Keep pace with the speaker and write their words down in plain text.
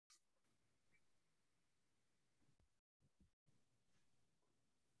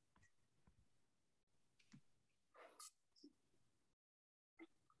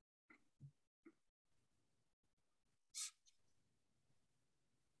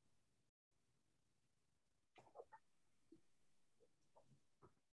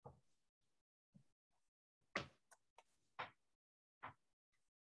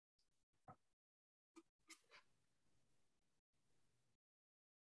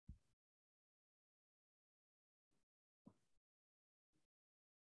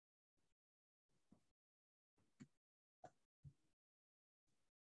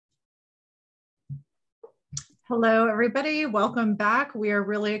Hello, everybody. Welcome back. We are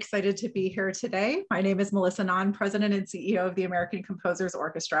really excited to be here today. My name is Melissa Ngan, President and CEO of the American Composers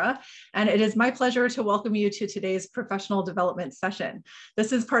Orchestra, and it is my pleasure to welcome you to today's professional development session.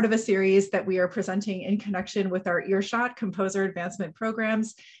 This is part of a series that we are presenting in connection with our Earshot Composer Advancement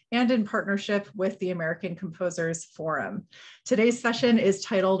Programs and in partnership with the American Composers Forum. Today's session is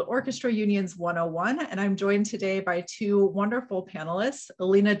titled Orchestra Unions 101, and I'm joined today by two wonderful panelists,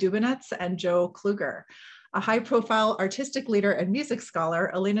 Elena Dubinets and Joe Kluger. A high-profile artistic leader and music scholar,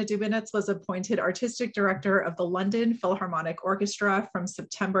 Elena Dubinets was appointed Artistic Director of the London Philharmonic Orchestra from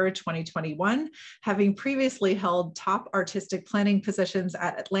September 2021, having previously held top artistic planning positions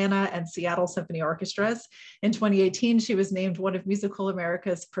at Atlanta and Seattle Symphony Orchestras. In 2018, she was named one of Musical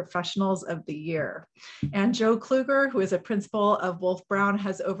America's Professionals of the Year. And Joe Kluger, who is a principal of WolfBrown,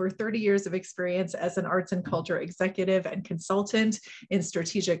 has over 30 years of experience as an arts and culture executive and consultant in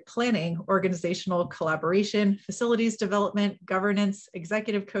strategic planning, organizational collaboration, facilities development, governance,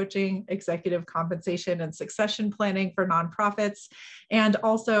 executive coaching, executive compensation, and succession planning for nonprofits, and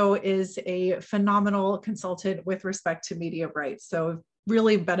also is a phenomenal consultant with respect to media rights. So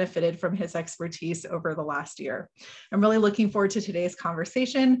really benefited from his expertise over the last year. I'm really looking forward to today's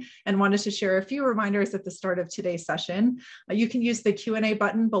conversation and wanted to share a few reminders at the start of today's session. You can use the Q&A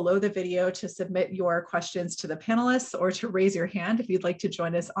button below the video to submit your questions to the panelists or to raise your hand if you'd like to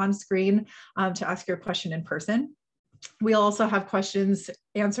join us on screen to ask your question in person. We'll also have questions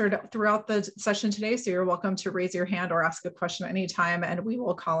answered throughout the session today, so you're welcome to raise your hand or ask a question anytime, and we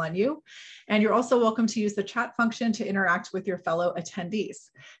will call on you. And you're also welcome to use the chat function to interact with your fellow attendees.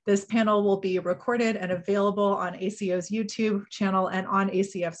 This panel will be recorded and available on ACO's YouTube channel and on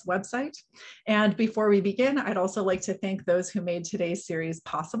ACF's website. And before we begin, I'd also like to thank those who made today's series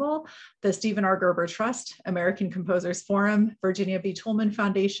possible: the Stephen R. Gerber Trust, American Composers Forum, Virginia B. Toolman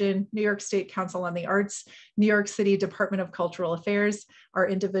Foundation, New York State Council on the Arts, New York City Department of Cultural Affairs, our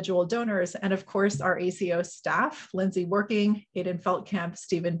individual donors, and of course, our ACO staff, Lindsay Working, Aidan Feldkamp,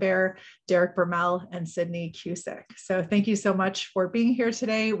 Stephen Baer, Derek Bermel, and Sydney Cusick. So thank you so much for being here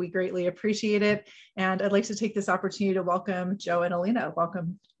today. We greatly appreciate it. And I'd like to take this opportunity to welcome Joe and Elena.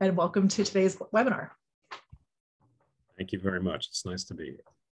 Welcome to today's webinar. Thank you very much. It's nice to be here.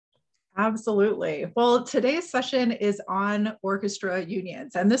 Absolutely. Well, today's session is on orchestra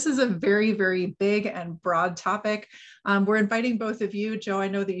unions, and this is a very, very big and broad topic. We're inviting both of you. Joe, I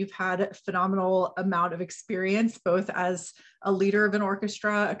know that you've had a phenomenal amount of experience, both as a leader of an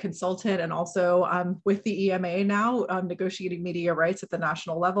orchestra, a consultant, and also with the EMA now, negotiating media rights at the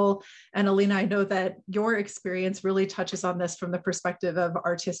national level. And Elena, I know that your experience really touches on this from the perspective of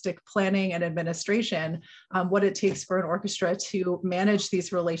artistic planning and administration, what it takes for an orchestra to manage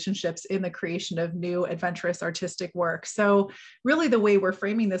these relationships in the creation of new adventurous artistic work. So really the way we're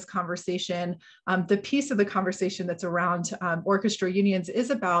framing this conversation, the piece of the conversation that's around orchestra unions is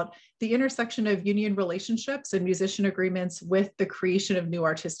about the intersection of union relationships and musician agreements with the creation of new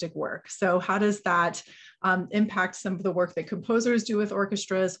artistic work. So how does that impact some of the work that composers do with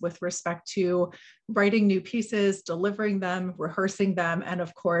orchestras with respect to writing new pieces, delivering them, rehearsing them, and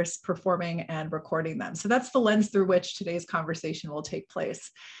of course, performing and recording them. So that's the lens through which today's conversation will take place.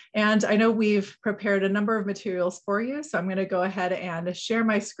 And I know we've prepared a number of materials for you, so I'm going to go ahead and share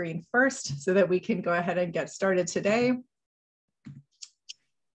my screen first so that we can go ahead and get started today.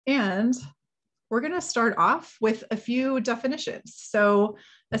 And we're going to start off with a few definitions. So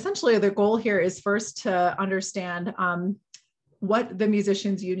essentially, the goal here is first to understand what the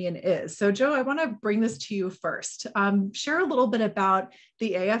musicians union is. So Joe, I want to bring this to you first. Share a little bit about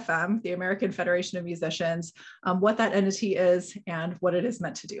the AFM, the American Federation of Musicians, what that entity is and what it is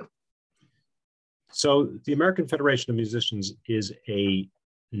meant to do. So the American Federation of Musicians is a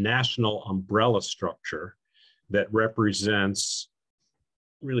national umbrella structure that represents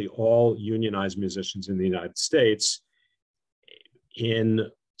really all unionized musicians in the United States in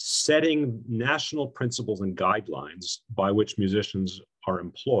setting national principles and guidelines by which musicians are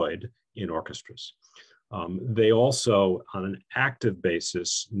employed in orchestras. They also, on an active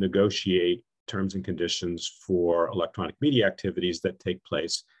basis, negotiate terms and conditions for electronic media activities that take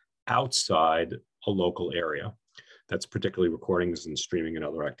place outside a local area. That's particularly recordings and streaming and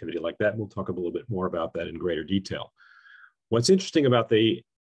other activity like that. We'll talk a little bit more about that in greater detail. What's interesting about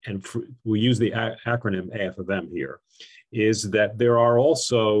and we'll use the acronym AFM here, is that there are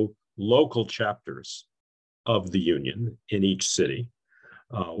also local chapters of the union in each city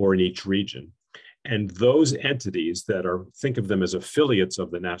or in each region. And those entities that are, think of them as affiliates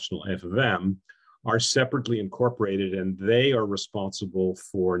of the national AFM, are separately incorporated, and they are responsible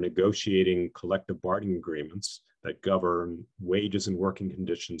for negotiating collective bargaining agreements that govern wages and working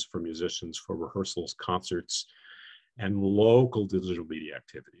conditions for musicians for rehearsals, concerts, and local digital media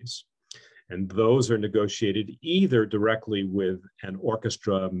activities. And those are negotiated either directly with an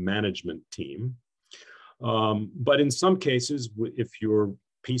orchestra management team, but in some cases, if your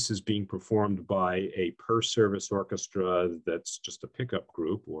piece is being performed by a per-service orchestra that's just a pickup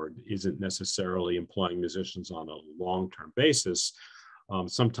group or isn't necessarily employing musicians on a long-term basis,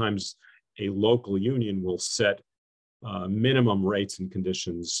 sometimes a local union will set minimum rates and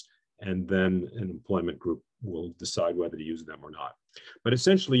conditions, and then an employment group will decide whether to use them or not. But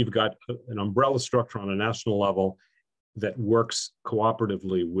essentially, you've got an umbrella structure on a national level that works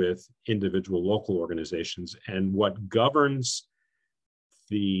cooperatively with individual local organizations. And what governs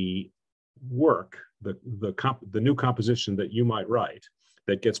the work, the new composition that you might write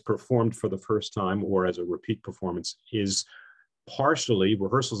that gets performed for the first time or as a repeat performance is partially,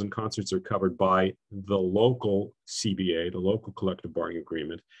 rehearsals and concerts are covered by the local CBA, the local collective bargaining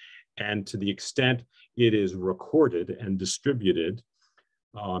agreement. And to the extent it is recorded and distributed,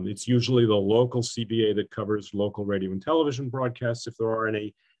 it's usually the local CBA that covers local radio and television broadcasts, if there are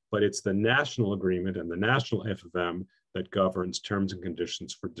any, but it's the national agreement and the national FFM that governs terms and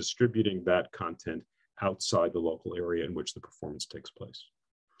conditions for distributing that content outside the local area in which the performance takes place.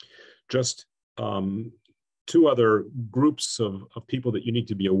 Just two other groups of people that you need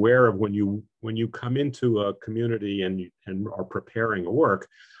to be aware of when you come into a community and are preparing a work.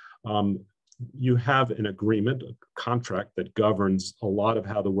 You have an agreement, a contract that governs a lot of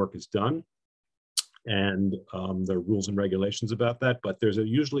how the work is done. And there are rules and regulations about that, but there's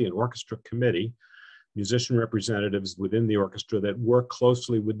usually an orchestra committee, musician representatives within the orchestra that work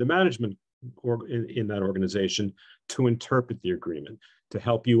closely with the management in that organization to interpret the agreement, to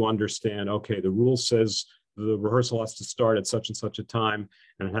help you understand, okay, the rule says the rehearsal has to start at such and such a time,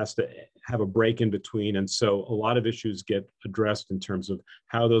 and it has to have a break in between. And so a lot of issues get addressed in terms of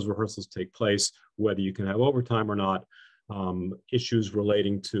how those rehearsals take place, whether you can have overtime or not, issues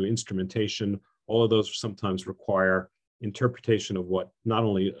relating to instrumentation. All of those sometimes require interpretation of what not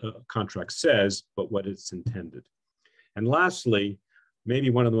only a contract says, but what it's intended. And lastly, maybe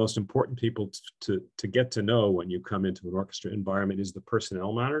one of the most important people to get to know when you come into an orchestra environment is the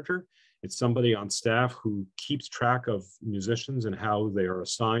personnel manager. It's somebody on staff who keeps track of musicians and how they are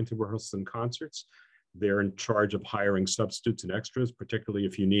assigned to rehearsals and concerts. They're in charge of hiring substitutes and extras, particularly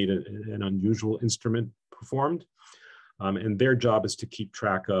if you need an unusual instrument performed. And their job is to keep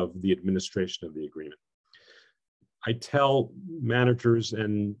track of the administration of the agreement. I tell managers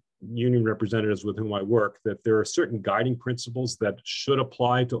and union representatives with whom I work that there are certain guiding principles that should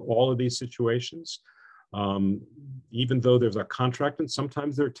apply to all of these situations. Even though there's a contract, and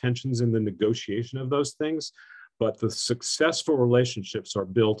sometimes there are tensions in the negotiation of those things, but the successful relationships are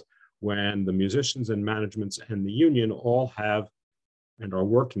built when the musicians and managements and the union all have and are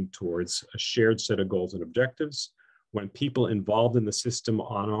working towards a shared set of goals and objectives, when people involved in the system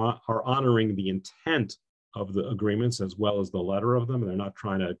are honoring the intent of the agreements as well as the letter of them. They're not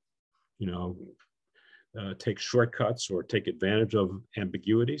trying to, take shortcuts or take advantage of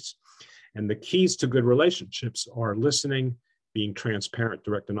ambiguities. And the keys to good relationships are listening, being transparent,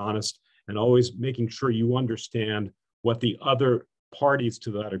 direct, and honest, and always making sure you understand what the other parties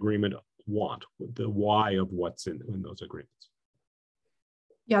to that agreement want, the why of what's in those agreements.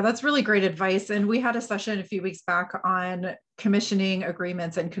 Yeah, that's really great advice. And we had a session a few weeks back on commissioning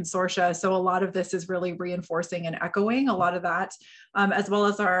agreements and consortia. So a lot of this is really reinforcing and echoing a lot of that, as well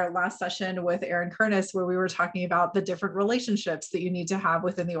as our last session with Aaron Kernis, where we were talking about the different relationships that you need to have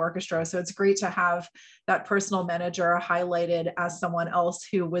within the orchestra. So it's great to have that personal manager highlighted as someone else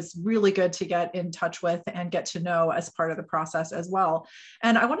who was really good to get in touch with and get to know as part of the process as well.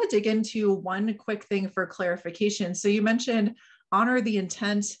 And I want to dig into one quick thing for clarification. So you mentioned honor the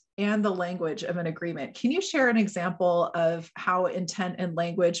intent and the language of an agreement. Can you share an example of how intent and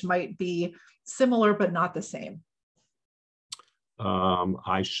language might be similar but not the same?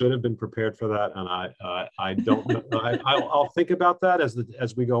 I should have been prepared for that, and I don't know. I'll think about that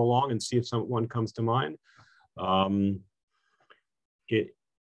as we go along and see if one comes to mind.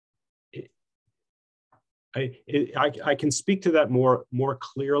 I can speak to that more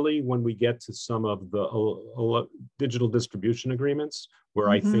clearly when we get to some of the digital distribution agreements, where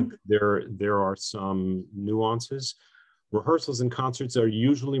I think there are some nuances. Rehearsals and concerts are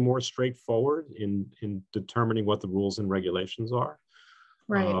usually more straightforward in determining what the rules and regulations are.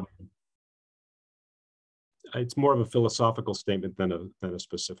 Right. It's more of a philosophical statement than a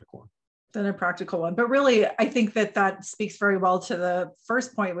specific one. than a practical one. But really, I think that that speaks very well to the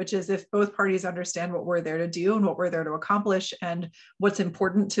first point, which is if both parties understand what we're there to do and what we're there to accomplish and what's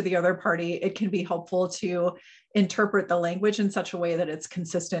important to the other party, it can be helpful to interpret the language in such a way that it's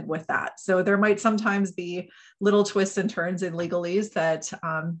consistent with that. So there might sometimes be little twists and turns in legalese that,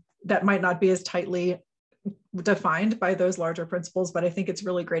 that might not be as tightly defined by those larger principles, but I think it's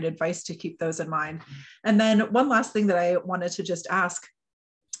really great advice to keep those in mind. And then one last thing that I wanted to just ask,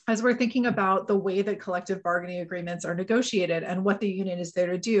 as we're thinking about the way that collective bargaining agreements are negotiated and what the union is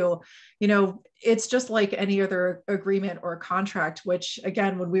there to do, you know, it's just like any other agreement or contract, which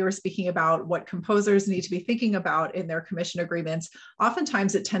again, when we were speaking about what composers need to be thinking about in their commission agreements,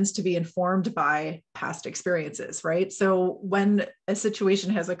 oftentimes it tends to be informed by past experiences, right? So when a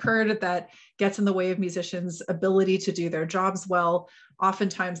situation has occurred that gets in the way of musicians' ability to do their jobs well,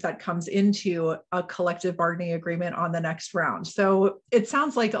 oftentimes that comes into a collective bargaining agreement on the next round. So it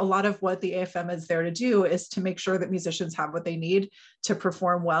sounds like a lot of what the AFM is there to do is to make sure that musicians have what they need to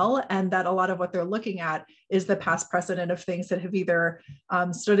perform well, and that a lot of what they're looking at is the past precedent of things that have either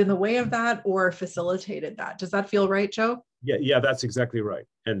stood in the way of that or facilitated that. Does that feel right, Joe? Yeah, that's exactly right.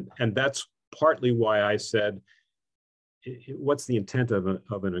 And that's partly why I said, what's the intent of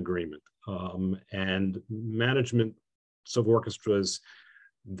an agreement? And management of orchestras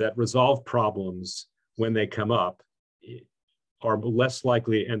that resolve problems when they come up are less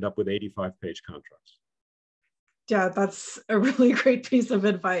likely to end up with 85-page contracts. Yeah, that's a really great piece of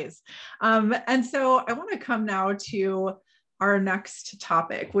advice. And so I want to come now to our next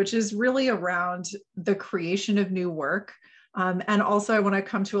topic, which is really around the creation of new work. And also I want to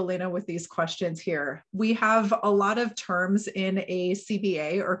come to Elena with these questions here. We have a lot of terms in a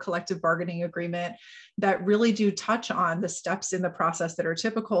CBA or collective bargaining agreement that really do touch on the steps in the process that are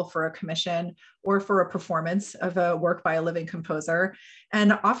typical for a commission or for a performance of a work by a living composer.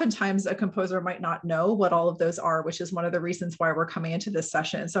 And oftentimes a composer might not know what all of those are, which is one of the reasons why we're coming into this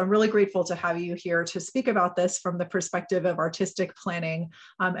session. So I'm really grateful to have you here to speak about this from the perspective of artistic planning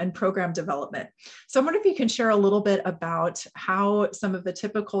and program development. So I wonder if you can share a little bit about how some of the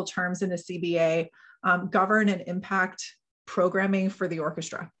typical terms in the CBA govern and impact programming for the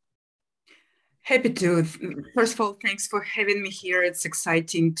orchestra. Happy to. First of all, thanks for having me here. It's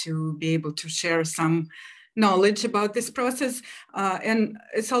exciting to be able to share some knowledge about this process. And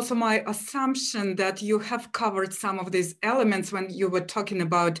it's also my assumption that you have covered some of these elements when you were talking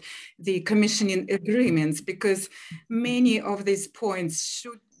about the commissioning agreements, because many of these points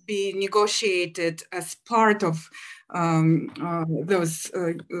should be negotiated as part of those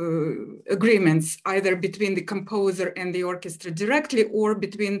agreements, either between the composer and the orchestra directly or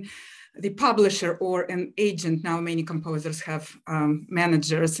between the publisher or an agent. Now many composers have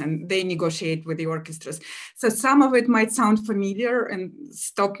managers and they negotiate with the orchestras. So some of it might sound familiar, and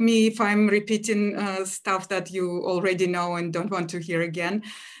stop me if I'm repeating stuff that you already know and don't want to hear again.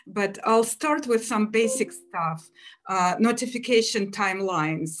 But I'll start with some basic stuff. Notification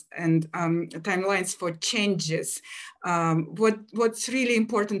timelines and timelines for changes. What's really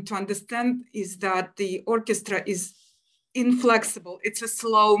important to understand is that the orchestra is inflexible. It's a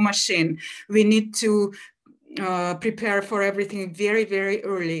slow machine. We need to prepare for everything very, very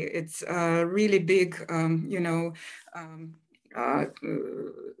early. It's a really big, a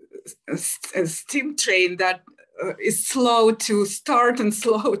steam train that is slow to start and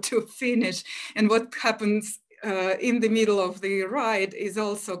slow to finish. And what happens in the middle of the ride is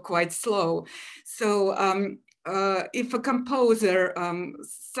also quite slow. So if a composer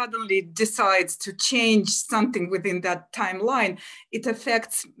suddenly decides to change something within that timeline, it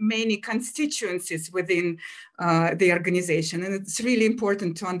affects many constituencies within the organization. And it's really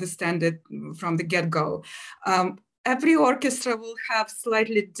important to understand it from the get-go. Every orchestra will have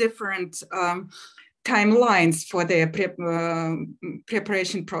slightly different timelines for their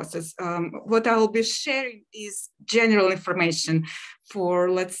preparation process. What I'll be sharing is general information for,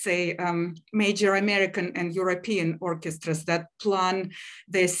 let's say, major American and European orchestras that plan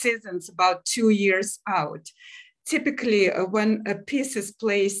their seasons about 2 years out. Typically, when a piece is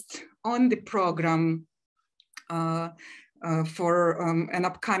placed on the program for an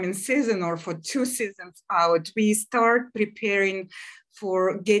upcoming season or for 2 seasons out, we start preparing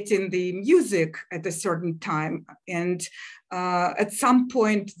for getting the music at a certain time. And at some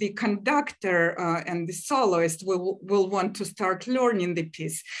point, the conductor and the soloist will want to start learning the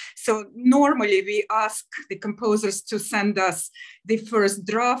piece. So normally we ask the composers to send us the first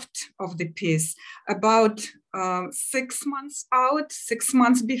draft of the piece about 6 months out, 6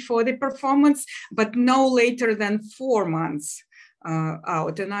 months before the performance, but no later than 4 months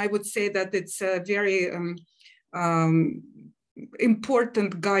out. And I would say that it's a very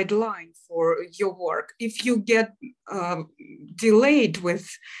important guideline for your work. If you get delayed with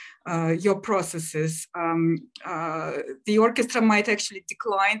your processes, the orchestra might actually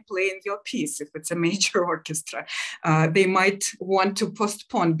decline playing your piece if it's a major orchestra. They might want to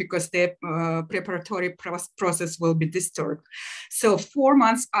postpone because their preparatory process will be disturbed. So 4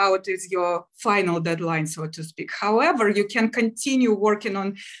 months out is your final deadline, so to speak. However, you can continue working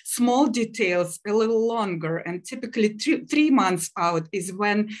on small details a little longer, and typically 3 months out is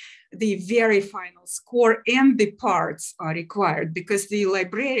when the very final score and the parts are required, because the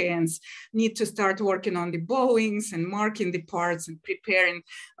librarians need to start working on the bowings and marking the parts and preparing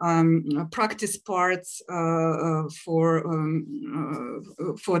practice parts for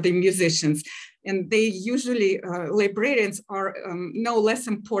the musicians. And they usually, librarians are no less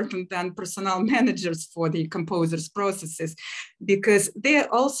important than personnel managers for the composers' processes, because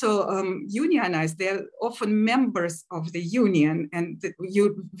they're also unionized. They're often members of the union, and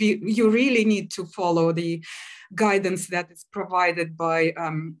you really need to follow the guidance that is provided by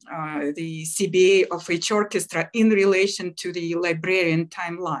the CBA of each orchestra in relation to the librarian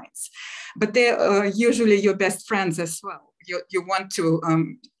timelines. But they're usually your best friends as well. You want to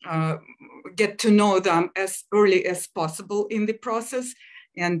get to know them as early as possible in the process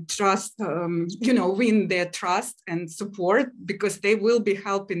and trust, win their trust and support, because they will be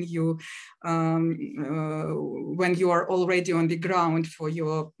helping you when you are already on the ground for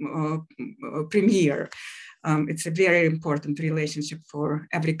your premiere. It's a very important relationship for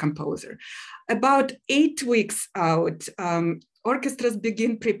every composer. About 8 weeks out, orchestras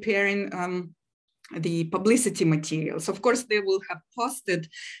begin preparing the publicity materials. Of course, they will have posted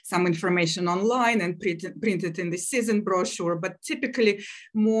some information online and printed in the season brochure, but typically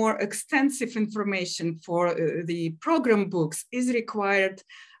more extensive information for the program books is required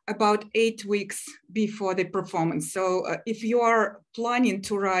about 8 weeks before the performance. So if you are planning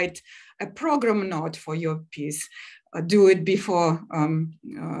to write a program note for your piece, do it before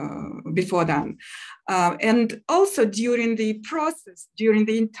then. And also during the process, during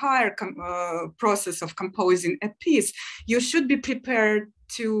the entire process of composing a piece, you should be prepared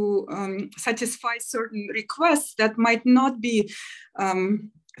to satisfy certain requests that might not be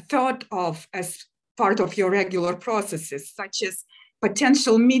thought of as part of your regular processes, such as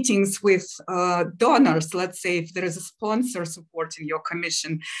potential meetings with donors. Let's say if there is a sponsor supporting your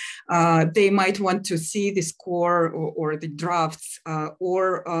commission, they might want to see the score or the drafts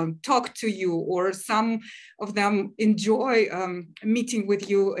or talk to you, or some of them enjoy meeting with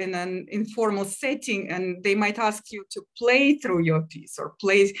you in an informal setting, and they might ask you to play through your piece or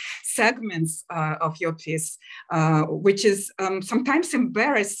play segments of your piece, which is sometimes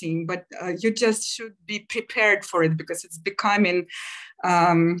embarrassing, but you just should be prepared for it, because it's becoming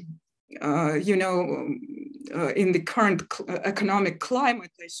in the current economic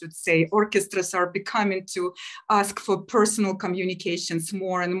climate, I should say, orchestras are becoming to ask for personal communications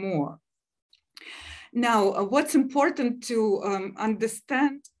more and more. Now, what's important to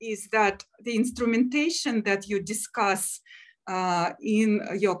understand is that the instrumentation that you discuss in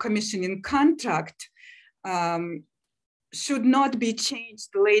your commissioning contract should not be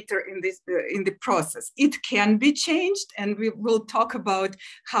changed later in the process. It can be changed, and we will talk about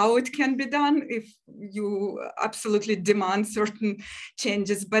how it can be done if you absolutely demand certain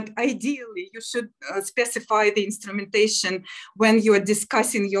changes. But ideally, you should specify the instrumentation when you are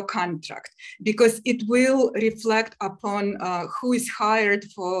discussing your contract, because it will reflect upon who is hired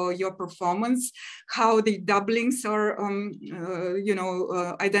for your performance, how the doublings are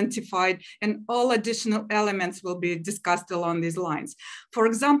identified, and all additional elements will be discussed along these lines. For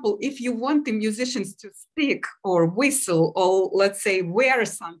example, if you want the musicians to speak or whistle, or let's say wear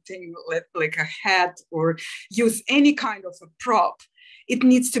something like a hat or use any kind of a prop, it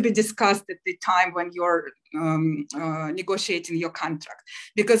needs to be discussed at the time when you're negotiating your contract,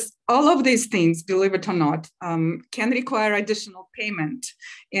 because all of these things, believe it or not, can require additional payment,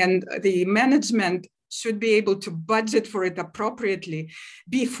 and the management should be able to budget for it appropriately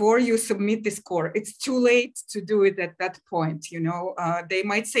before you submit the score. It's too late to do it at that point. They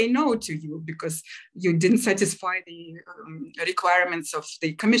might say no to you because you didn't satisfy the requirements of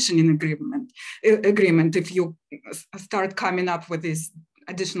the commissioning agreement if you start coming up with these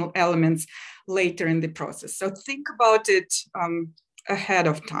additional elements later in the process. So think about it ahead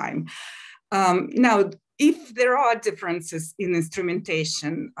of time. Now, if there are differences in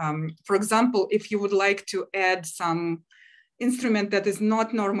instrumentation, for example, if you would like to add some instrument that is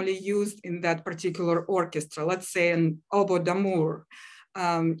not normally used in that particular orchestra, let's say an oboe d'amour,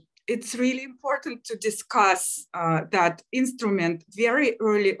 it's really important to discuss that instrument very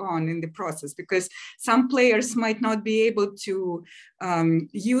early on in the process, because some players might not be able to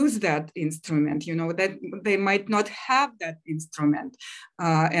use that instrument, that they might not have that instrument,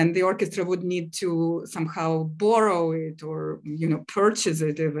 and the orchestra would need to somehow borrow it or purchase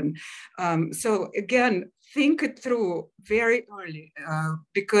it even. So again, think it through very early,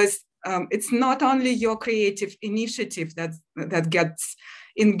 because it's not only your creative initiative that gets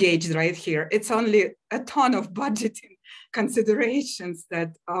engaged right here. It's only a ton of budgeting considerations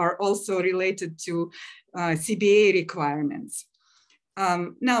that are also related to CBA requirements.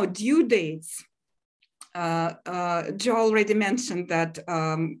 Now, due dates. Joe already mentioned that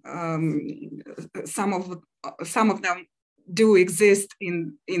some of them do exist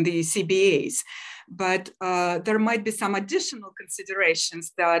in the CBAs, but there might be some additional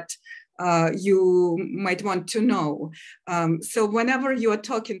considerations that you might want to know. So whenever you are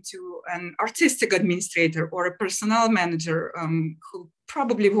talking to an artistic administrator or a personnel manager who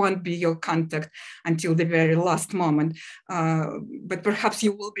probably won't be your contact until the very last moment, but perhaps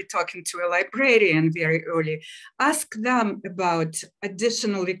you will be talking to a librarian very early. Ask them about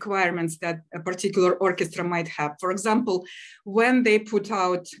additional requirements that a particular orchestra might have. For example, when they put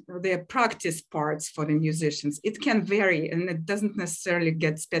out their practice parts for the musicians, it can vary and it doesn't necessarily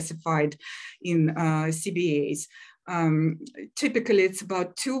get specified in CBAs. Typically, it's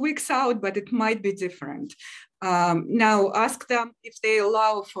about 2 weeks out, but it might be different. Now, ask them if they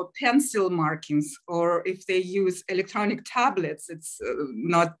allow for pencil markings or if they use electronic tablets. It's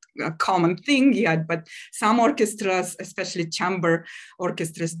not a common thing yet, but some orchestras, especially chamber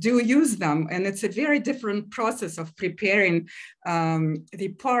orchestras, do use them. And it's a very different process of preparing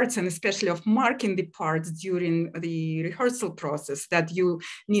the parts and especially of marking the parts during the rehearsal process that you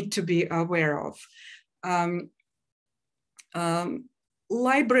need to be aware of.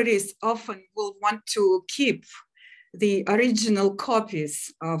 Libraries often will want to keep the original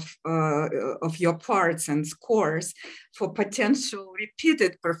copies of your parts and scores for potential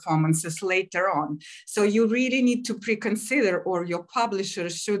repeated performances later on. So you really need to pre-consider, or your publisher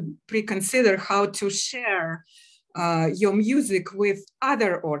should pre-consider, how to share your music with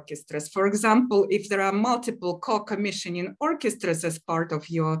other orchestras. For example, if there are multiple co-commissioning orchestras as part of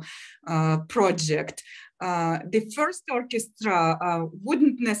your project, the first orchestra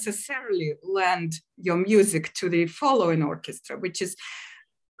wouldn't necessarily lend your music to the following orchestra, which is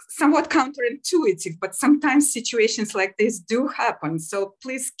somewhat counterintuitive, but sometimes situations like this do happen. So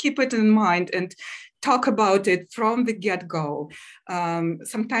please keep it in mind and talk about it from the get-go.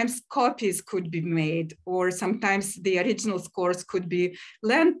 Sometimes copies could be made, or sometimes the original scores could be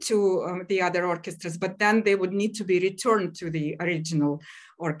lent to the other orchestras, but then they would need to be returned to the original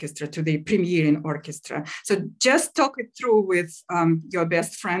orchestra, to the premiering orchestra. So just talk it through with your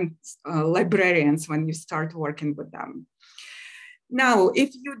best friends, librarians, when you start working with them. Now,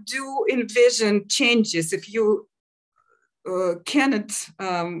 if you do envision changes, if you cannot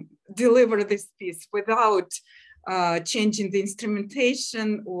deliver this piece without changing the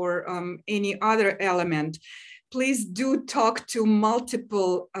instrumentation or any other element, please do talk to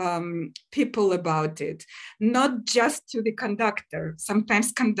multiple people about it, not just to the conductor.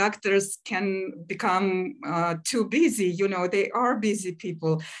 Sometimes conductors can become too busy, they are busy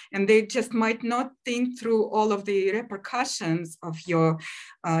people, and they just might not think through all of the repercussions of your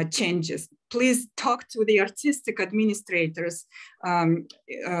changes. Please talk to the artistic administrators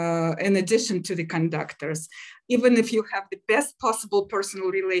in addition to the conductors. Even if you have the best possible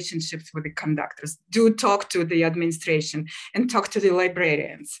personal relationships with the conductors, do talk to the administration and talk to the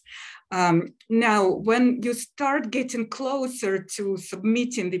librarians. Now, when you start getting closer to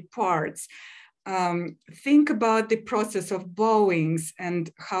submitting the parts, think about the process of bowings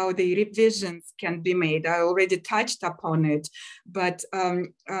and how the revisions can be made. I already touched upon it, but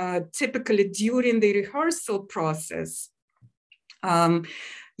typically during the rehearsal process,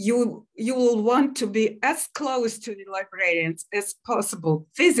 you will want to be as close to the librarians as possible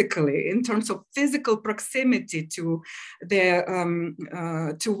physically, in terms of physical proximity to their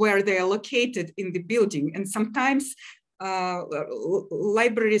to where they are located in the building. And sometimes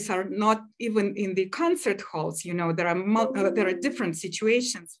libraries are not even in the concert halls. There are different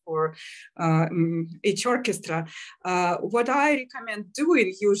situations for each orchestra. What I recommend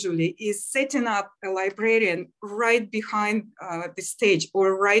doing usually is setting up a librarian right behind the stage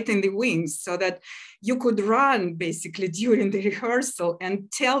or right in the wings, so that you could run basically during the rehearsal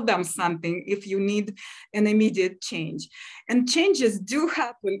and tell them something if you need an immediate change. And changes do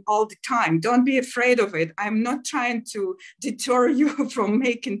happen all the time. Don't be afraid of it. I'm not trying to deter you from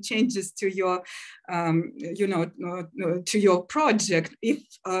making changes to your to your project if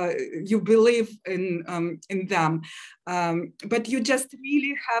you believe in them. But you just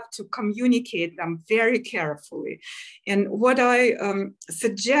really have to communicate them very carefully. And what I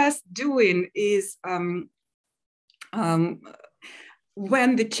suggest doing is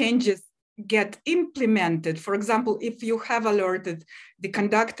when the changes get implemented, for example, if you have alerted the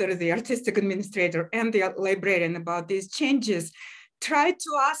conductor, the artistic administrator, and the librarian about these changes, try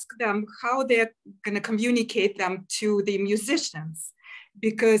to ask them how they're going to communicate them to the musicians,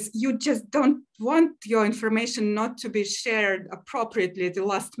 because you just don't want your information not to be shared appropriately at the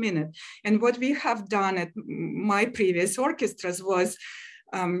last minute. And what we have done at my previous orchestras was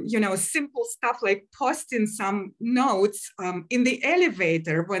simple stuff like posting some notes in the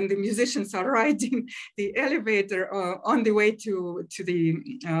elevator when the musicians are riding the elevator on the way to the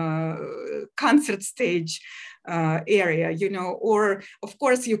concert stage area, or of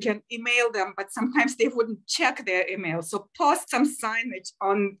course you can email them, but sometimes they wouldn't check their email. So post some signage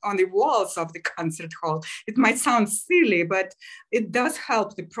on the walls of the concert hall. It might sound silly, but it does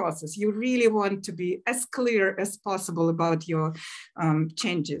help the process. You really want to be as clear as possible about your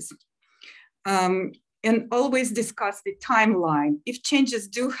changes. And always discuss the timeline. If changes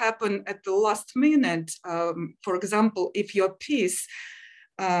do happen at the last minute, for example, if your piece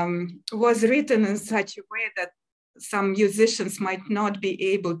was written in such a way that some musicians might not be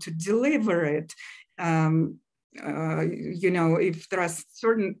able to deliver it, if there are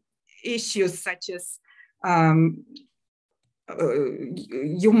certain issues such as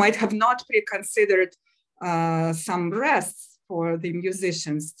you might have not pre-considered some rests for the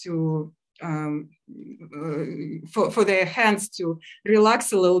musicians to for their hands to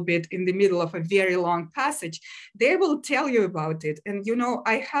relax a little bit in the middle of a very long passage, they will tell you about it. And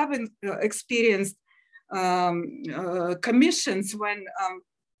I haven't experienced commissions when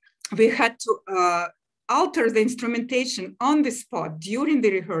we had to alter the instrumentation on the spot during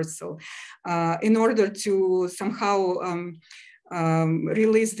the rehearsal in order to somehow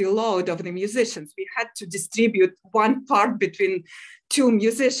release the load of the musicians. We had to distribute one part between two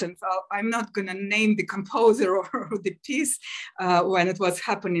musicians. I'm not going to name the composer or the piece when it was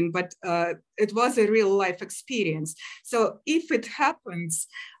happening, but it was a real life experience. So if it happens,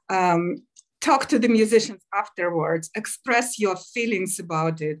 talk to the musicians afterwards, express your feelings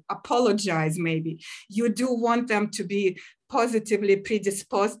about it, apologize maybe. You do want them to be positively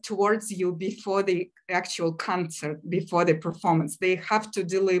predisposed towards you before the actual concert, before the performance. They have to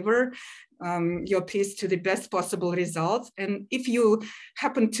deliver your piece to the best possible results. And if you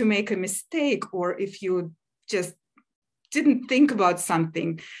happen to make a mistake, or if you just didn't think about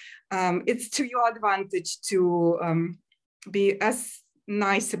something, it's to your advantage to be as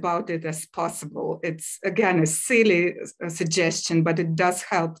nice about it as possible. It's, again, a silly suggestion, but it does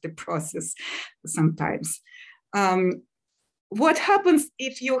help the process sometimes. What happens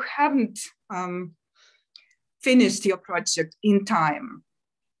if you haven't finished your project in time?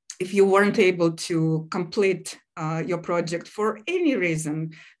 If you weren't able to complete your project for any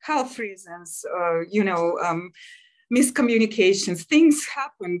reason, health reasons, miscommunications, things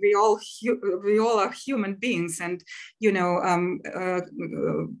happen. We all are human beings, and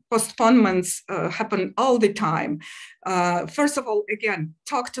postponements happen all the time. First of all, again,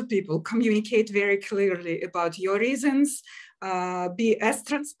 talk to people, communicate very clearly about your reasons. Be as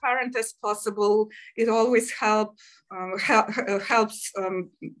transparent as possible. It always helps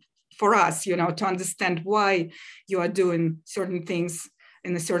for us, to understand why you are doing certain things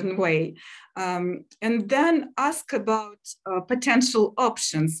in a certain way. And then ask about potential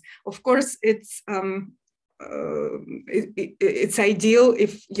options. Of course, it's ideal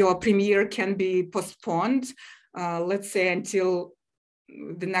if your premiere can be postponed, let's say until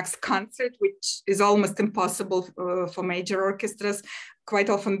the next concert, which is almost impossible for major orchestras. Quite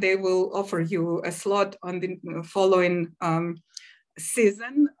often they will offer you a slot on the following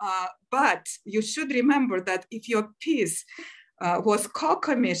season. But you should remember that if your piece was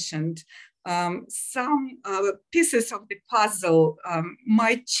co-commissioned, some pieces of the puzzle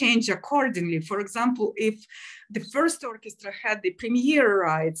might change accordingly. For example, if the first orchestra had the premiere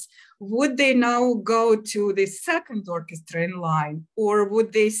rights, would they now go to the second orchestra in line, or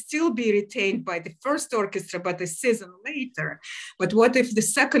would they still be retained by the first orchestra but a season later? But what if the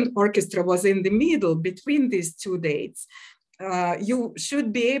second orchestra was in the middle between these two dates? you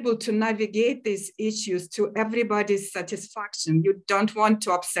should be able to navigate these issues to everybody's satisfaction. You don't want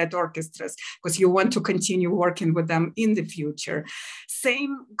to upset orchestras because you want to continue working with them in the future.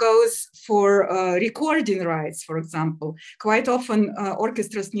 Same goes for recording rights, for example. Quite often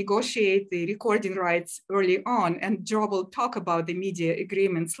orchestras negotiate the recording rights early on, and Joe will talk about the media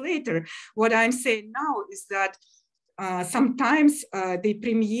agreements later. What I'm saying now is that sometimes the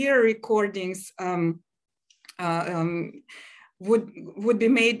premiere recordings would be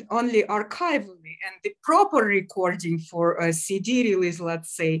made only archivally, and the proper recording for a CD release,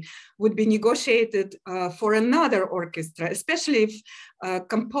 let's say, would be negotiated for another orchestra, especially if a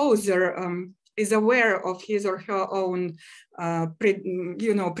composer is aware of his or her own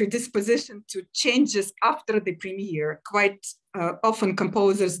predisposition to changes after the premiere. Quite often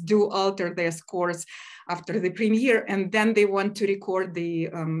composers do alter their scores after the premiere, and then they want to record the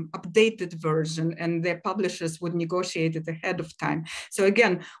updated version, and their publishers would negotiate it ahead of time. So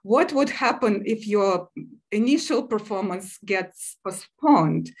again, what would happen if your initial performance gets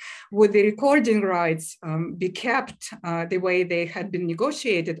postponed? Would the recording rights be kept the way they had been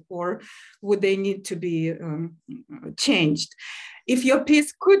negotiated, or would they need to be changed? If your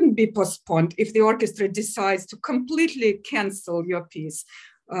piece couldn't be postponed, if the orchestra decides to completely cancel your piece,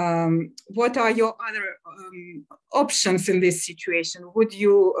 what are your other options in this situation? Would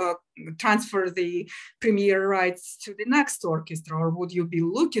you transfer the premiere rights to the next orchestra, or would you be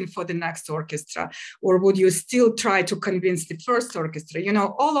looking for the next orchestra, or would you still try to convince the first orchestra? You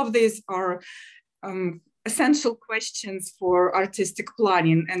know, all of these are essential questions for artistic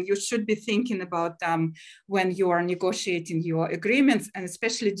planning, and you should be thinking about them when you are negotiating your agreements, and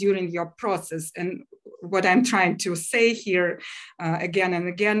especially during your process. And what I'm trying to say here again and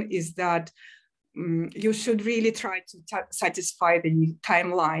again is that you should really try to satisfy the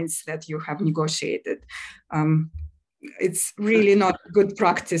timelines that you have negotiated. It's really not good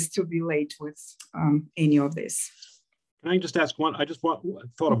practice to be late with any of this. Can I just ask one? I just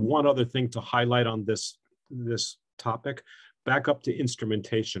thought of one other thing to highlight on this topic. Back up to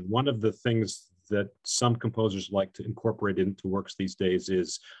instrumentation. One of the things that some composers like to incorporate into works these days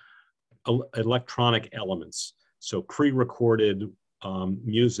is electronic elements. So pre-recorded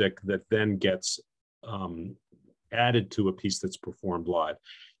music that then gets added to a piece that's performed live.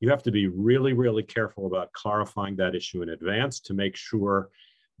 You have to be really, really careful about clarifying that issue in advance to make sure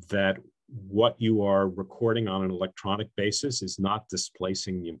that what you are recording on an electronic basis is not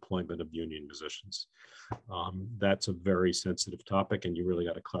displacing the employment of union musicians. That's a very sensitive topic, and you really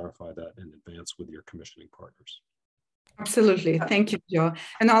got to clarify that in advance with your commissioning partners. Absolutely. Thank you, Joe.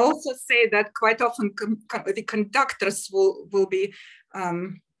 And I'll also say that quite often the conductors will be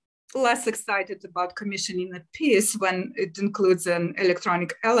less excited about commissioning a piece when it includes an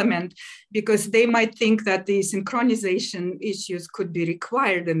electronic element, because they might think that the synchronization issues could be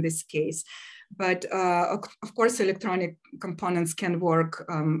required in this case. But of course, electronic components can work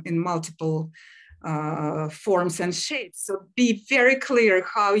in multiple forms and shapes. So be very clear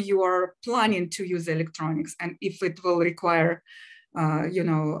how you are planning to use electronics, and if it will require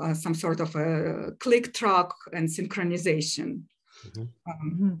some sort of a click track and synchronization.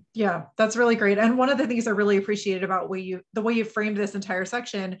 Yeah, that's really great. And one of the things I really appreciated about the way you framed this entire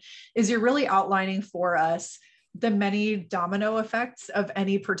section is you're really outlining for us the many domino effects of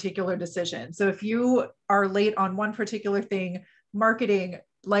any particular decision. So if you are late on one particular thing, marketing,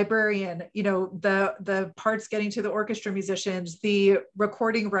 librarian, the parts getting to the orchestra musicians, the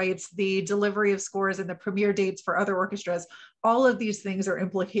recording rights, the delivery of scores, and the premiere dates for other orchestras, all of these things are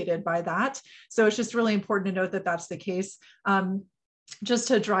implicated by that. So it's just really important to note that that's the case. Just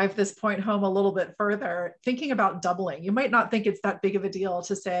to drive this point home a little bit further, thinking about doubling, you might not think it's that big of a deal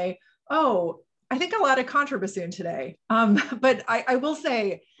to say, oh, I think I'll add a contrabassoon today. But I will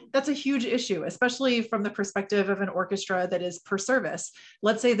say that's a huge issue, especially from the perspective of an orchestra that is per service.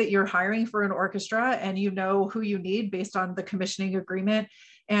 Let's say that you're hiring for an orchestra and you know who you need based on the commissioning agreement,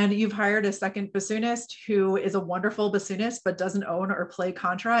 and you've hired a second bassoonist who is a wonderful bassoonist but doesn't own or play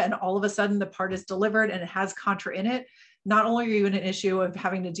contra, and all of a sudden the part is delivered and it has contra in it. Not only are you in an issue of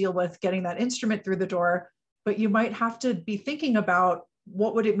having to deal with getting that instrument through the door, but you might have to be thinking about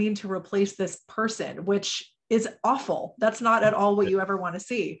what would it mean to replace this person, which is awful. That's not at all what you ever want to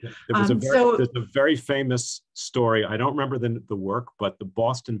see. There's a very famous story. I don't remember the work, but the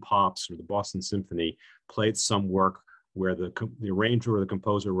Boston Pops or the Boston Symphony played some work where the arranger or the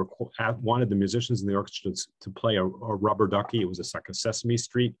composer wanted the musicians in the orchestra to play a rubber ducky. It was like a Sesame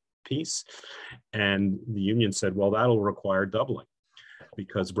Street piece, and the union said, well, that'll require doubling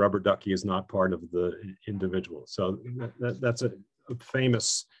because rubber ducky is not part of the individual. So that's a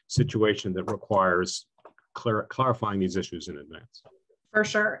famous situation that requires clarifying these issues in advance. For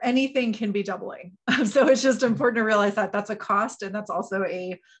sure. Anything can be doubling. So it's just important to realize that that's a cost, and that's also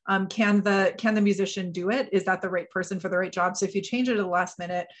a, can the musician do it? Is that the right person for the right job? So if you change it at the last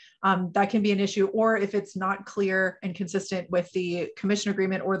minute, that can be an issue. Or if it's not clear and consistent with the commission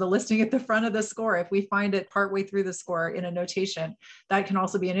agreement or the listing at the front of the score, if we find it partway through the score in a notation, that can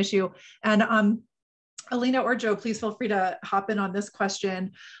also be an issue. And Elena or Joe, please feel free to hop in on this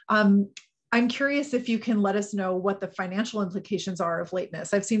question. I'm curious if you can let us know what the financial implications are of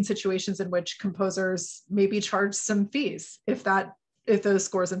lateness. I've seen situations in which composers maybe charge some fees if those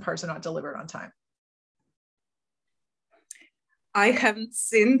scores and parts are not delivered on time. I haven't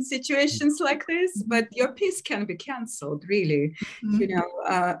seen situations like this, but your piece can be canceled, really. Mm-hmm. You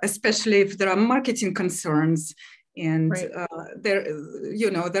know, especially if there are marketing concerns. And right.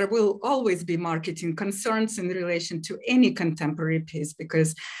 There will always be marketing concerns in relation to any contemporary piece,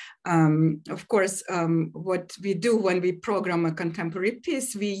 because, of course, what we do when we program a contemporary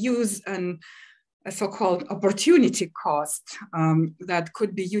piece, we use a so-called opportunity cost that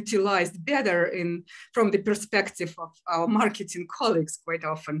could be utilized better from the perspective of our marketing colleagues. Quite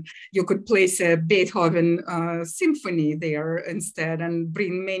often, you could place a Beethoven symphony there instead and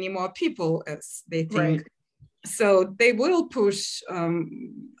bring many more people, as they think. Right. So they will push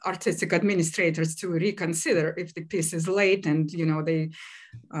artistic administrators to reconsider if the piece is late and they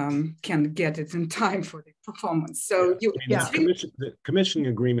can't get it in time for the performance. So the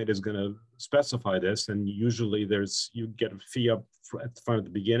commissioning agreement is going to specify this, and usually you get a fee up at the front at the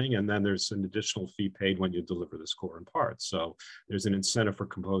beginning, and then there's an additional fee paid when you deliver the score and parts. So there's an incentive for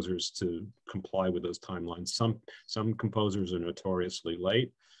composers to comply with those timelines. Some composers are notoriously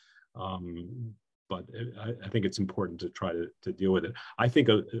late. But I think it's important to try to deal with it. I think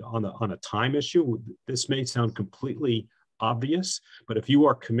on a time issue, this may sound completely obvious, but if you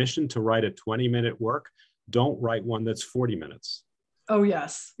are commissioned to write a 20-minute work, don't write one that's 40 minutes. Oh,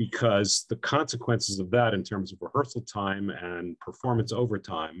 yes. Because the consequences of that in terms of rehearsal time and performance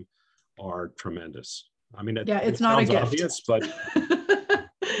overtime are tremendous. I mean, it's not a gift. Obvious, but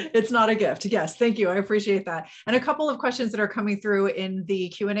it's not a gift. Yes, thank you. I appreciate that. And a couple of questions that are coming through in the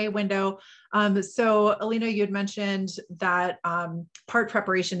Q&A window. So Elena, you had mentioned that part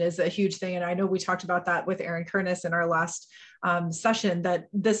preparation is a huge thing. And I know we talked about that with Aaron Kernis in our last session, that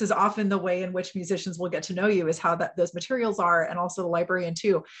this is often the way in which musicians will get to know you, is how those materials are, and also the librarian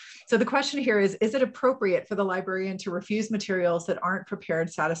too. So the question here is it appropriate for the librarian to refuse materials that aren't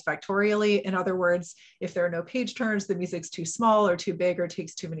prepared satisfactorily? In other words, if there are no page turns, the music's too small or too big or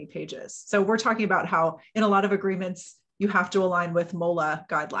takes too many pages. So we're talking about how in a lot of agreements, you have to align with MOLA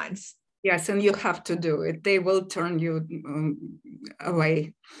guidelines. Yes, and you have to do it. They will turn you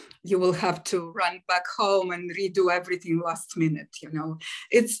away. You will have to run back home and redo everything last minute.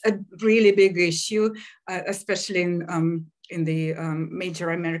 It's a really big issue, especially in the major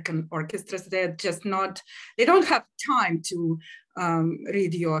American orchestras. They don't have time to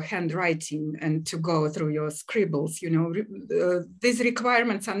read your handwriting and to go through your scribbles. These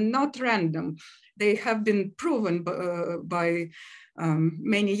requirements are not random. They have been proven by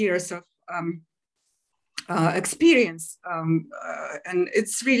many years of experience, and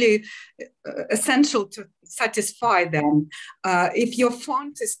it's really essential to satisfy them. If your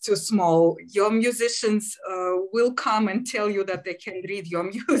font is too small, your musicians will come and tell you that they can read your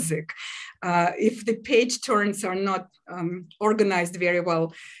music. If the page turns are not organized very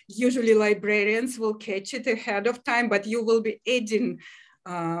well, usually librarians will catch it ahead of time, but you will be adding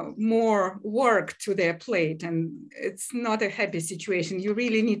more work to their plate, and it's not a happy situation. You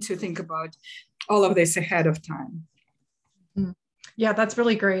really need to think about all of this ahead of time. Yeah, that's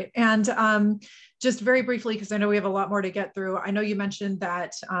really great. And just very briefly, because I know we have a lot more to get through, I know you mentioned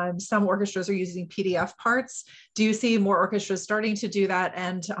that some orchestras are using PDF parts. Do you see more orchestras starting to do that?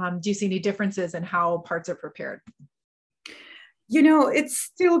 And do you see any differences in how parts are prepared? It's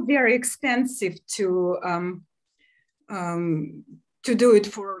still very expensive to do it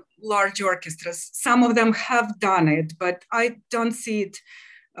for large orchestras. Some of them have done it, but I don't see it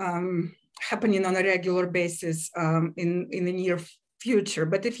happening on a regular basis in the near future.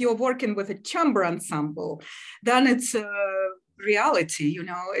 But if you're working with a chamber ensemble, then it's a reality.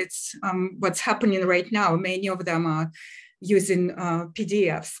 It's what's happening right now. Many of them are using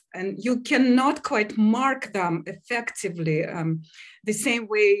PDFs, and you cannot quite mark them effectively the same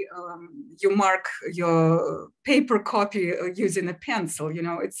way you mark your paper copy using a pencil.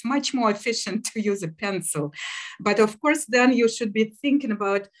 It's much more efficient to use a pencil. But of course, then you should be thinking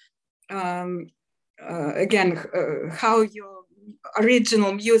about, again, how your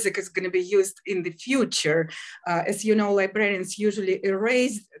original music is going to be used in the future. As you know, librarians usually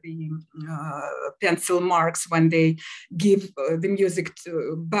erase the pencil marks when they give the music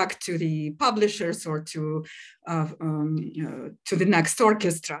back to the publishers or to the next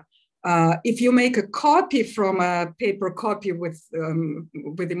orchestra. If you make a copy from a paper copy with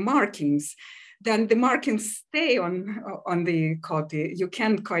the markings, then the markings stay on the copy. You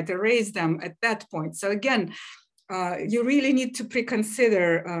can't quite erase them at that point. So again, you really need to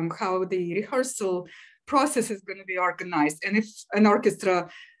pre-consider how the rehearsal process is going to be organized. And if an orchestra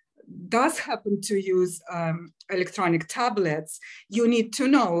does happen to use electronic tablets, you need to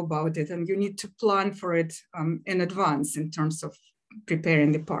know about it and you need to plan for it in advance in terms of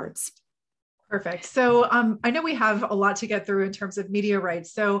preparing the parts. Perfect. So I know we have a lot to get through in terms of media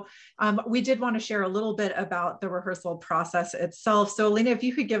rights. So we did want to share a little bit about the rehearsal process itself. So Elena, if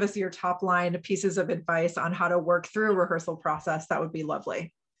you could give us your top line pieces of advice on how to work through a rehearsal process, that would be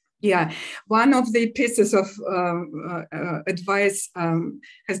lovely. Yeah, one of the pieces of advice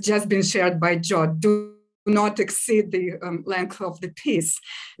has just been shared by Joe. Do not exceed the length of the piece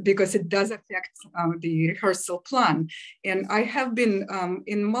because it does affect the rehearsal plan. And I have been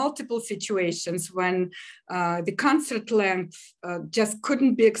in multiple situations when the concert length just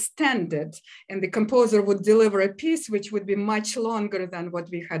couldn't be extended and the composer would deliver a piece which would be much longer than what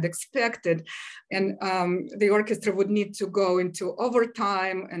we had expected. And the orchestra would need to go into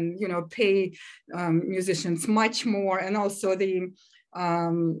overtime and pay musicians much more, and also the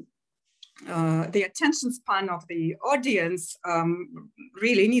attention span of the audience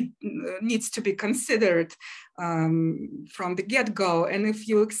really needs to be considered from the get-go. And if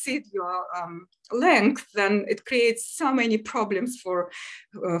you exceed your length, then it creates so many problems for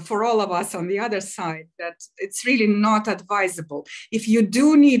all of us on the other side that it's really not advisable. If you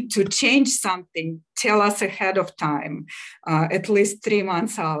do need to change something, tell us ahead of time, at least 3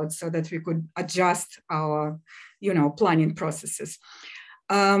 months out, so that we could adjust our planning processes.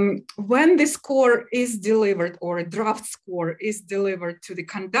 When the score is delivered or a draft score is delivered to the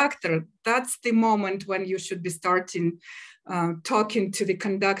conductor, that's the moment when you should be starting talking to the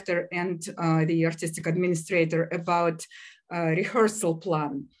conductor and the artistic administrator about rehearsal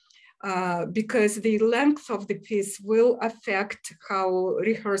plan. Because the length of the piece will affect how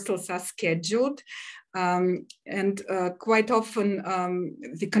rehearsals are scheduled. And quite often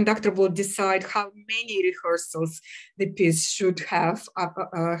the conductor will decide how many rehearsals the piece should have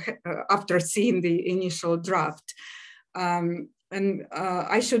after seeing the initial draft. And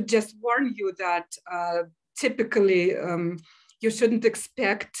I should just warn you that typically you shouldn't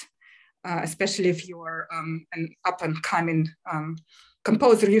expect, especially if you are an up-and-coming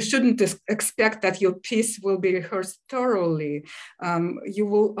composer, you shouldn't expect that your piece will be rehearsed thoroughly. You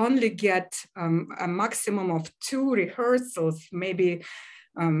will only get a maximum of 2 rehearsals, maybe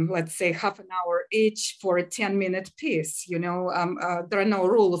let's say half an hour each for a 10-minute piece. There are no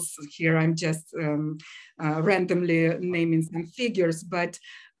rules here. I'm just randomly naming some figures, but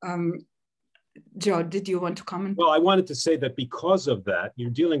Joe, did you want to comment? Well, I wanted to say that because of that, you're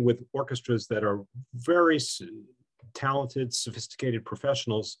dealing with orchestras that are very talented, sophisticated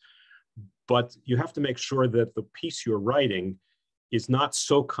professionals, but you have to make sure that the piece you're writing is not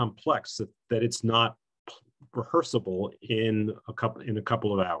so complex that it's not rehearsable in a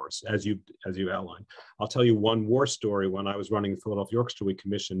couple of hours, as you outlined. I'll tell you one war story. When I was running the Philadelphia Orchestra, we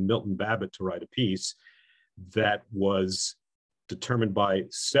commissioned Milton Babbitt to write a piece that was determined by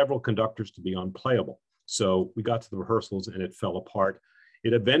several conductors to be unplayable. So we got to the rehearsals and it fell apart.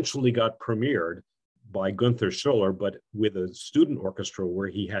 It eventually got premiered by Gunther Schuller, but with a student orchestra where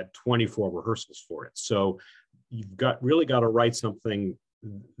he had 24 rehearsals for it. So you've really got to write something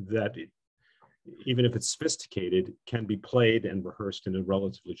that, even if it's sophisticated, can be played and rehearsed in a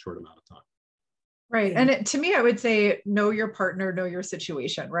relatively short amount of time. Right. And to me, I would say, know your partner, know your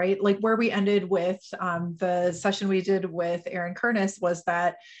situation, right? Like where we ended with the session we did with Aaron Kernis was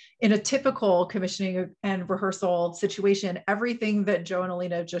that in a typical commissioning and rehearsal situation, everything that Joe and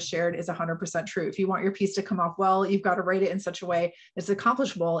Elena just shared is 100% true. If you want your piece to come off well, you've got to write it in such a way that's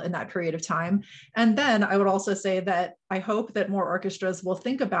accomplishable in that period of time. And then I would also say that I hope that more orchestras will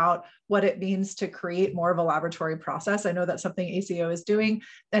think about what it means to create more of a laboratory process. I know that's something ACO is doing.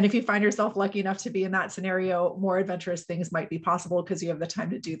 And if you find yourself lucky enough to be in that scenario, more adventurous things might be possible because you have the time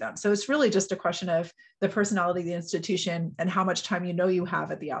to do them. So it's really just a question of the personality of the institution and how much time you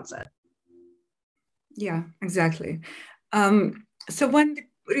have at the outset. Yeah, exactly. So when the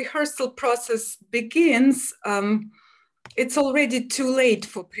rehearsal process begins, it's already too late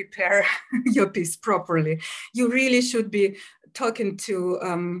for prepare your piece properly. You really should be talking to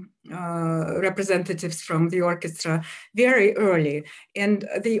representatives from the orchestra very early. And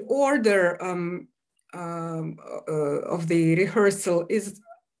the order of the rehearsal is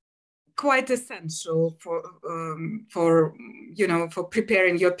quite essential for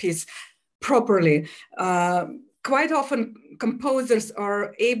preparing your piece properly. Quite often, composers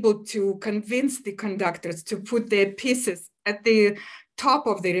are able to convince the conductors to put their pieces at the top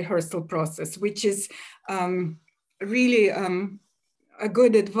of the rehearsal process, which is really a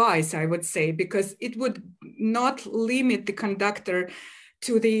good advice, I would say, because it would not limit the conductor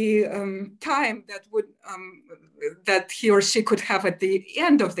to the time that he or she could have at the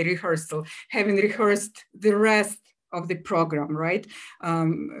end of the rehearsal, having rehearsed the rest of the program, right?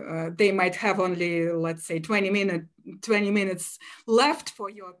 They might have only, let's say, 20 minutes left for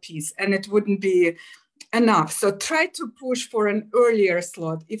your piece, and it wouldn't be enough. So try to push for an earlier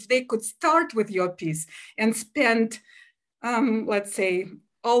slot. If they could start with your piece and spend, let's say,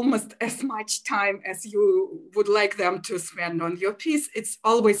 almost as much time as you would like them to spend on your piece, it's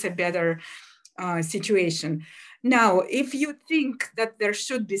always a better situation. Now, if you think that there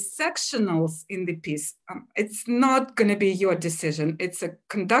should be sectionals in the piece, it's not going to be your decision. It's a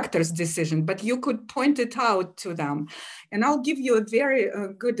conductor's decision, but you could point it out to them. And I'll give you a very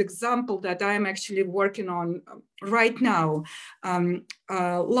good example that I'm actually working on right now.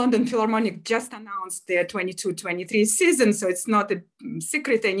 London Philharmonic just announced their 22-23 season, so it's not a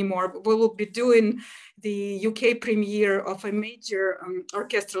secret anymore. We will be doing the UK premiere of a major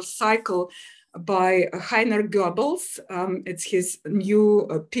orchestral cycle by Heiner Goebbels. It's his new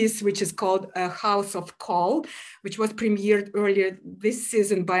piece, which is called A House of Call, which was premiered earlier this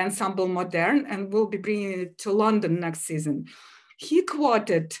season by Ensemble Modern, and we'll be bringing it to London next season. He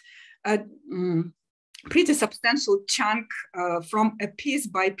quoted a pretty substantial chunk from a piece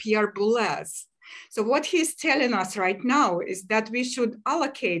by Pierre Boulez. So what he's telling us right now is that we should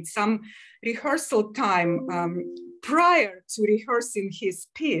allocate some rehearsal time prior to rehearsing his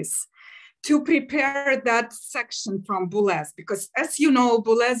piece to prepare that section from Boulez, because as you know,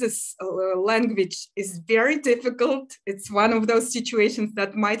 Boulez's language is very difficult. It's one of those situations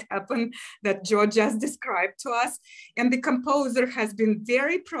that might happen that Joe just described to us. And the composer has been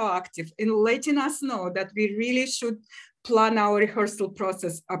very proactive in letting us know that we really should plan our rehearsal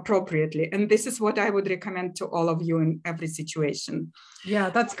process appropriately. And this is what I would recommend to all of you in every situation. Yeah,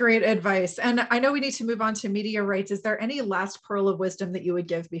 that's great advice. And I know we need to move on to media rights. Is there any last pearl of wisdom that you would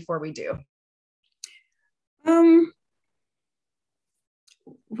give before we do?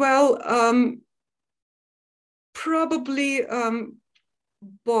 Probably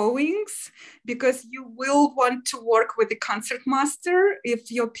bowings, because you will want to work with the concertmaster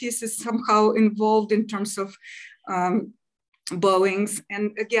if your piece is somehow involved in terms of bowings.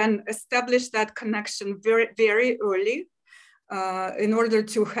 And again, establish that connection very, very early in order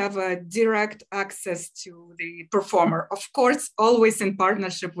to have a direct access to the performer. Of course, always in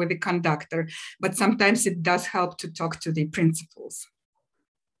partnership with the conductor, but sometimes it does help to talk to the principals.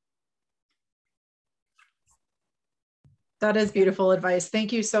 That is beautiful advice.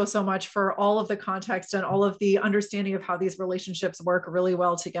 Thank you so much for all of the context and all of the understanding of how these relationships work really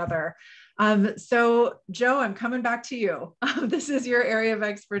well together. So Joe, I'm coming back to you. This is your area of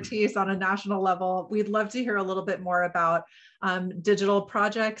expertise on a national level. We'd love to hear a little bit more about digital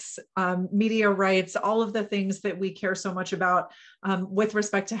projects, media rights, all of the things that we care so much about with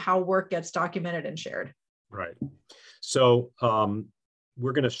respect to how work gets documented and shared. Right. So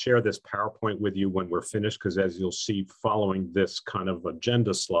we're going to share this PowerPoint with you when we're finished, because as you'll see following this kind of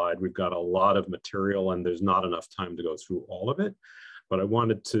agenda slide, we've got a lot of material and there's not enough time to go through all of it. But I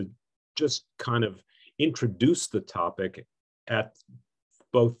wanted to just kind of introduce the topic at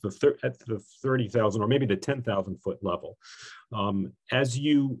both the 30,000 or maybe the 10,000 foot level. As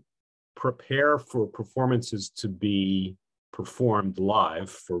you prepare for performances to be performed live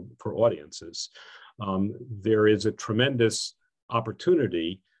for audiences, there is a tremendous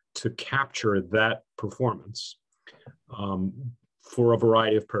opportunity to capture that performance for a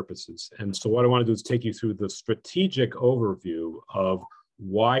variety of purposes. And so what I want to do is take you through the strategic overview of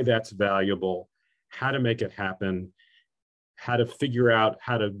why that's valuable, how to make it happen, how to figure out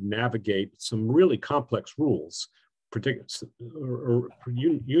how to navigate some really complex rules, particularly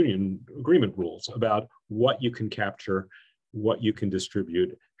union agreement rules about what you can capture, what you can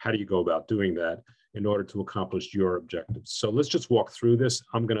distribute, how do you go about doing that in order to accomplish your objectives. So let's just walk through this.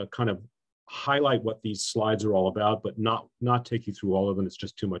 I'm going to kind of highlight what these slides are all about, but not take you through all of them. It's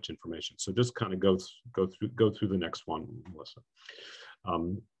just too much information. So just kind of go through the next one, Melissa.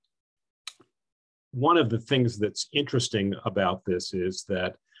 One of the things that's interesting about this is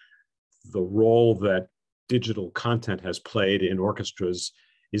that the role that digital content has played in orchestras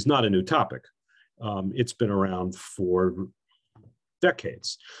is not a new topic. It's been around for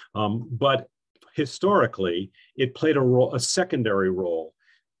decades, but historically, it played a secondary role,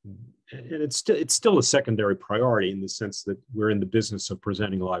 and it's still a secondary priority in the sense that we're in the business of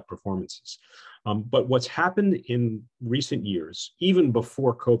presenting live performances. But what's happened in recent years, even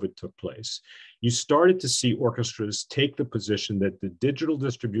before COVID took place, you started to see orchestras take the position that the digital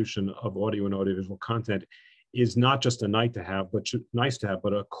distribution of audio and audiovisual content is not just a nice to have,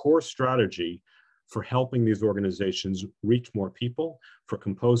 but a core strategy for helping these organizations reach more people. For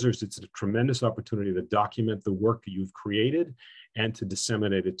composers, it's a tremendous opportunity to document the work that you've created and to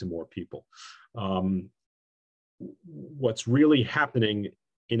disseminate it to more people. What's really happening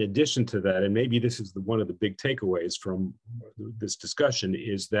in addition to that, and maybe this is one of the big takeaways from this discussion,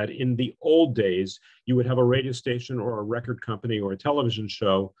 is that in the old days, you would have a radio station or a record company or a television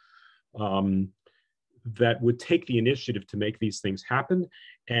show that would take the initiative to make these things happen.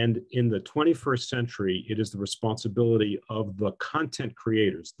 And in the 21st century, it is the responsibility of the content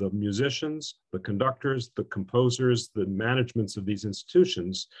creators, the musicians, the conductors, the composers, the managements of these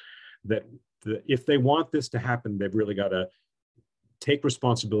institutions, that if they want this to happen, they've really got to take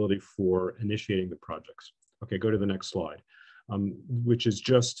responsibility for initiating the projects. Okay, go to the next slide, which is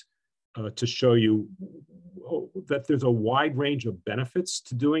just to show you that there's a wide range of benefits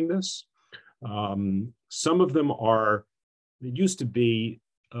to doing this. Some of them are, it used to be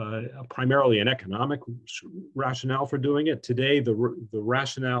primarily an economic rationale for doing it. Today, the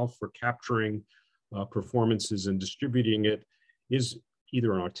rationale for capturing performances and distributing it is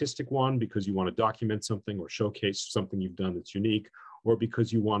either an artistic one because you want to document something or showcase something you've done that's unique, or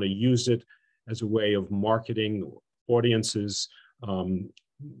because you want to use it as a way of marketing audiences,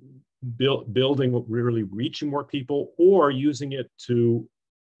 building, really reaching more people, or using it to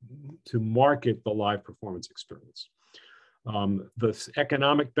market the live performance experience. The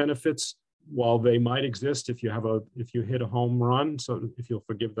economic benefits, while they might exist if you hit a home run, so if you'll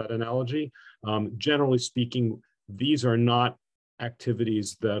forgive that analogy, generally speaking, these are not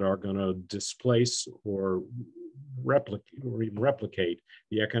activities that are going to displace or even replicate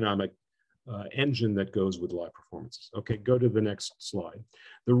the economic engine that goes with live performances. Okay, go to the next slide.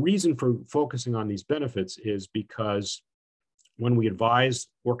 The reason for focusing on these benefits is because when we advise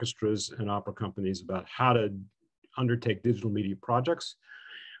orchestras and opera companies about how to undertake digital media projects,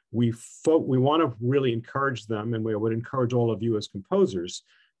 we want to really encourage them, and we would encourage all of you as composers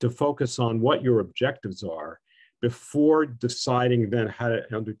to focus on what your objectives are before deciding then how to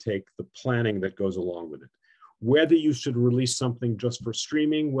undertake the planning that goes along with it. Whether you should release something just for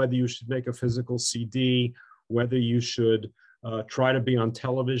streaming, whether you should make a physical CD, whether you should try to be on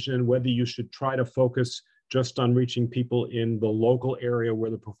television, whether you should try to focus just on reaching people in the local area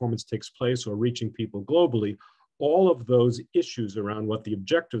where the performance takes place or reaching people globally, all of those issues around what the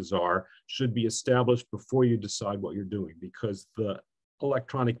objectives are should be established before you decide what you're doing, because the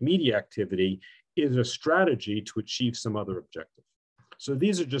electronic media activity is a strategy to achieve some other objective. So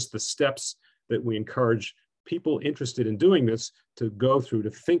these are just the steps that we encourage people interested in doing this to go through,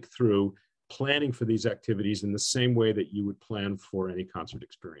 to think through planning for these activities in the same way that you would plan for any concert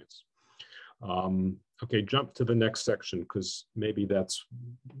experience. Okay, jump to the next section, because maybe that's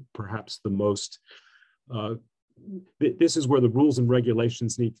perhaps the most, this is where the rules and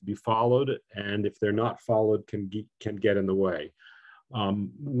regulations need to be followed, and if they're not followed, can get in the way.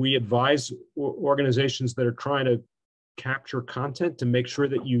 We advise organizations that are trying to capture content to make sure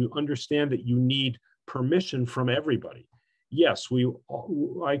that you understand that you need permission from everybody. Yes,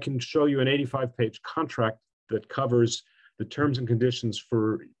 I can show you an 85-page contract that covers the terms and conditions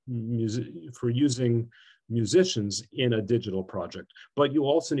for using musicians in a digital project, but you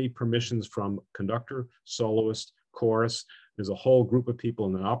also need permissions from conductor, soloist, chorus. There's a whole group of people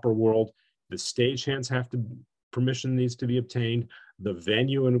in the opera world. The stagehands permission needs to be obtained. The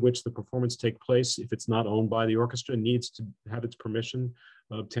venue in which the performance takes place, if it's not owned by the orchestra, needs to have its permission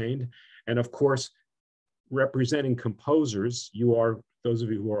obtained. And of course, representing composers, those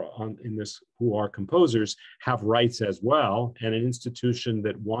of you who are in this who are composers have rights as well. And an institution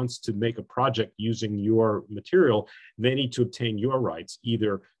that wants to make a project using your material, they need to obtain your rights,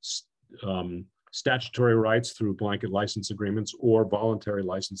 either statutory rights through blanket license agreements or voluntary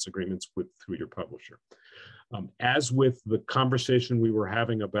license agreements through your publisher. As with the conversation we were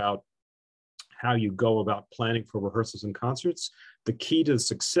having about how you go about planning for rehearsals and concerts, the key to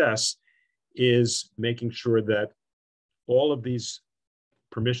success is making sure that all of these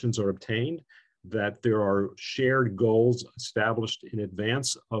permissions are obtained, that there are shared goals established in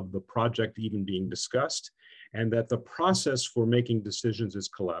advance of the project even being discussed, and that the process for making decisions is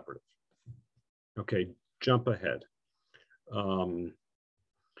collaborative. Okay, jump ahead.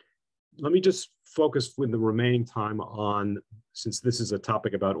 Let me just focus with the remaining time on, since this is a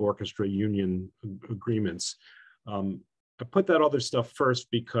topic about orchestra union agreements, I put that other stuff first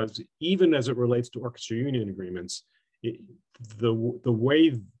because even as it relates to orchestra union agreements, the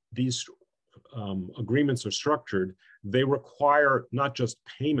way these agreements are structured, they require not just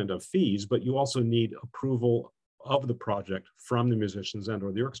payment of fees, but you also need approval of the project from the musicians and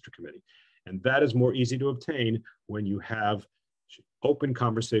or the orchestra committee. And that is more easy to obtain when you have open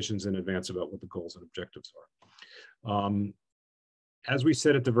conversations in advance about what the goals and objectives are. As we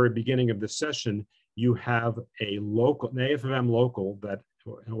said at the very beginning of this session, you have a local, an AFM local that,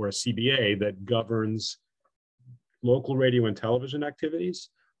 or a CBA that governs local radio and television activities,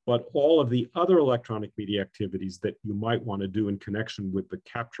 but all of the other electronic media activities that you might want to do in connection with the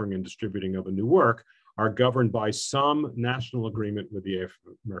capturing and distributing of a new work are governed by some national agreement with the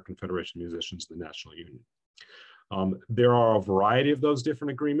American Federation of Musicians, the National Union. There are a variety of those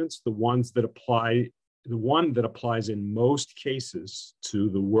different agreements. The one that applies in most cases to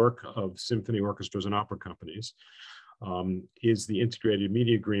the work of symphony orchestras and opera companies is the Integrated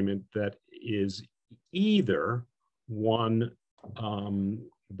Media Agreement that is either one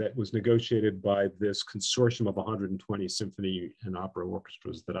that was negotiated by this consortium of 120 symphony and opera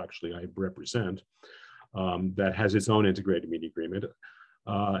orchestras that actually I represent, that has its own integrated media agreement.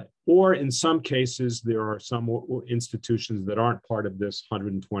 Or in some cases, there are some institutions that aren't part of this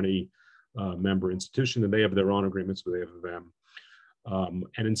 120 member institution, and they have their own agreements with AFM.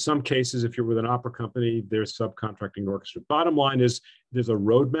 And in some cases, if you're with an opera company, there's subcontracting orchestra. Bottom line is there's a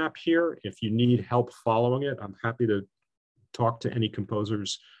roadmap here. If you need help following it, I'm happy to talk to any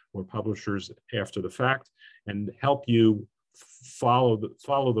composers or publishers after the fact and help you follow the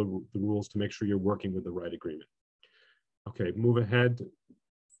rules to make sure you're working with the right agreement. Okay, move ahead.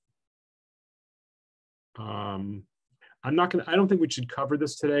 I don't think we should cover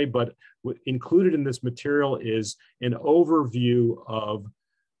this today, but included in this material is an overview of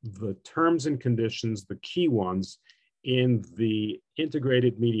the terms and conditions, the key ones in the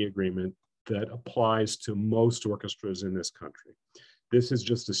integrated media agreement that applies to most orchestras in this country. This is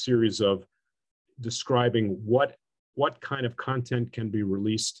just a series of describing what kind of content can be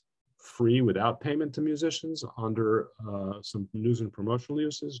released free without payment to musicians under some news and promotional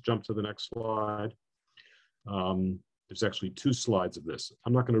uses. Jump to the next slide. There's actually 2 slides of this.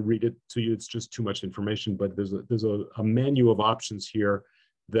 I'm not going to read it to you. It's just too much information, but there's a menu of options here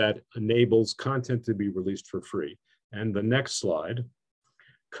that enables content to be released for free. And the next slide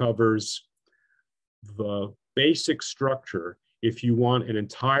covers the basic structure if you want an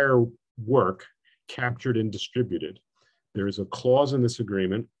entire work captured and distributed. There is a clause in this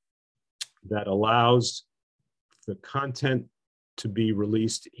agreement that allows the content to be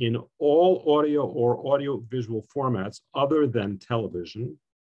released in all audio or audio-visual formats other than television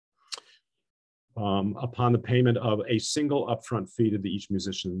upon the payment of a single upfront fee to each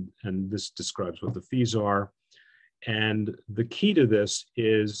musician, and this describes what the fees are. And the key to this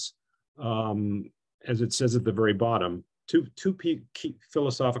is, as it says at the very bottom, two key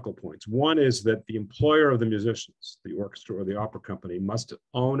philosophical points. One is that the employer of the musicians, the orchestra or the opera company, must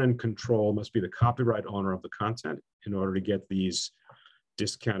own and control, must be the copyright owner of the content in order to get these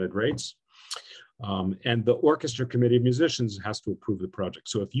discounted rates. And the orchestra committee of musicians has to approve the project.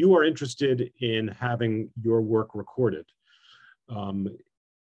 So if you are interested in having your work recorded,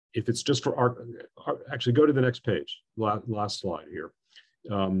 if it's just for actually go to the next page, last slide here.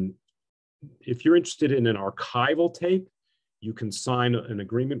 If you're interested in an archival tape, you can sign an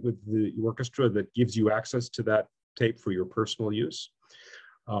agreement with the orchestra that gives you access to that tape for your personal use.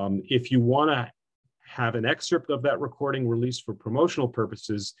 If you want to have an excerpt of that recording released for promotional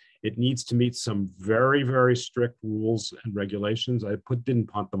purposes, it needs to meet some very, very strict rules and regulations. I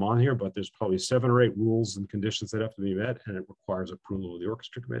didn't put them on here, but there's probably 7 or 8 rules and conditions that have to be met, and it requires approval of the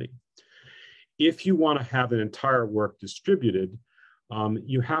orchestra committee. If you want to have an entire work distributed,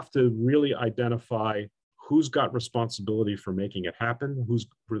 you have to really identify who's got responsibility for making it happen,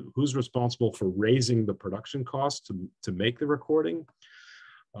 who's responsible for raising the production costs to make the recording.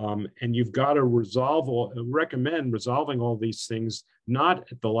 And you've got to recommend resolving all these things, not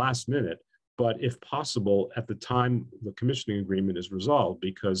at the last minute, but if possible, at the time the commissioning agreement is resolved,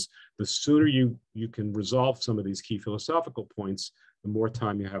 because the sooner you can resolve some of these key philosophical points, the more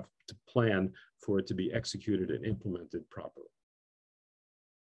time you have to plan for it to be executed and implemented properly.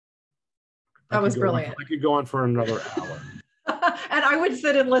 That was brilliant. I could go on for another hour. And I would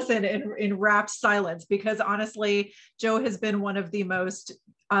sit and listen in rapt silence, because honestly, Joe has been one of the most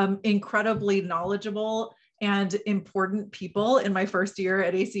incredibly knowledgeable and important people in my first year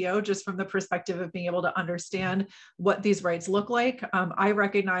at ACO, just from the perspective of being able to understand what these rights look like. I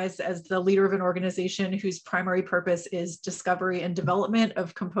recognize as the leader of an organization whose primary purpose is discovery and development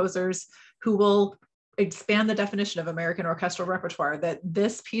of composers who will expand the definition of American orchestral repertoire, that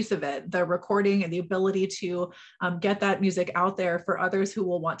this piece of it, the recording and the ability to get that music out there for others who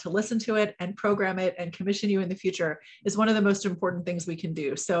will want to listen to it and program it and commission you in the future, is one of the most important things we can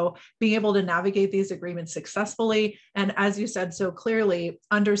do. So being able to navigate these agreements successfully, and as you said so clearly,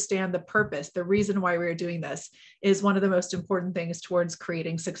 understand the purpose, the reason why we're doing this, is one of the most important things towards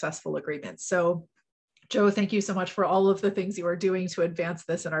creating successful agreements. So Joe, thank you so much for all of the things you are doing to advance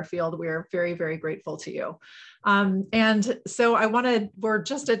this in our field. We are very, very grateful to you. And so we're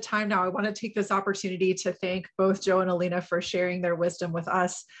just at time now. I want to take this opportunity to thank both Joe and Elena for sharing their wisdom with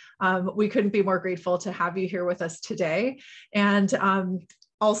us. We couldn't be more grateful to have you here with us today. And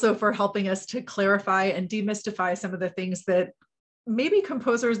also for helping us to clarify and demystify some of the things that maybe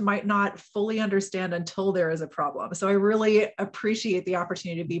composers might not fully understand until there is a problem. So I really appreciate the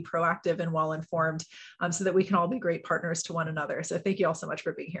opportunity to be proactive and well-informed so that we can all be great partners to one another. So thank you all so much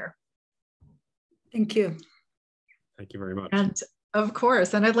for being here. Thank you. Thank you very much. And of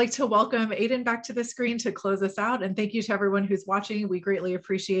course, and I'd like to welcome Aidan back to the screen to close us out. And thank you to everyone who's watching. We greatly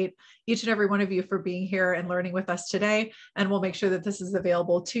appreciate each and every one of you for being here and learning with us today. And we'll make sure that this is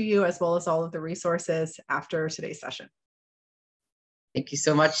available to you as well as all of the resources after today's session. Thank you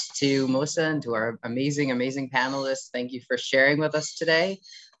so much to Melissa and to our amazing, amazing panelists. Thank you for sharing with us today.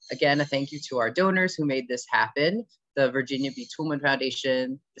 Again, a thank you to our donors who made this happen: the Virginia B. Toolman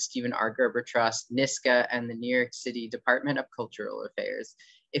Foundation, the Stephen R. Gerber Trust, NISCA, and the New York City Department of Cultural Affairs.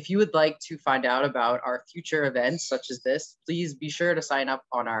 If you would like to find out about our future events such as this, please be sure to sign up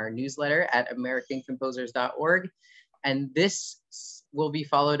on our newsletter at americancomposers.org. And this will be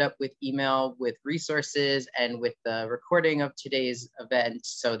followed up with email with resources and with the recording of today's event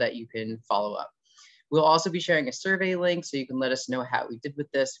so that you can follow up. We'll also be sharing a survey link so you can let us know how we did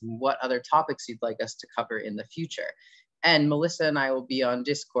with this and what other topics you'd like us to cover in the future. And Melissa and I will be on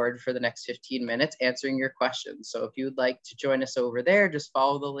Discord for the next 15 minutes answering your questions. So if you would like to join us over there, just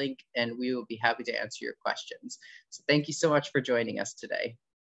follow the link and we will be happy to answer your questions. So thank you so much for joining us today.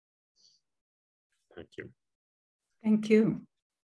 Thank you. Thank you.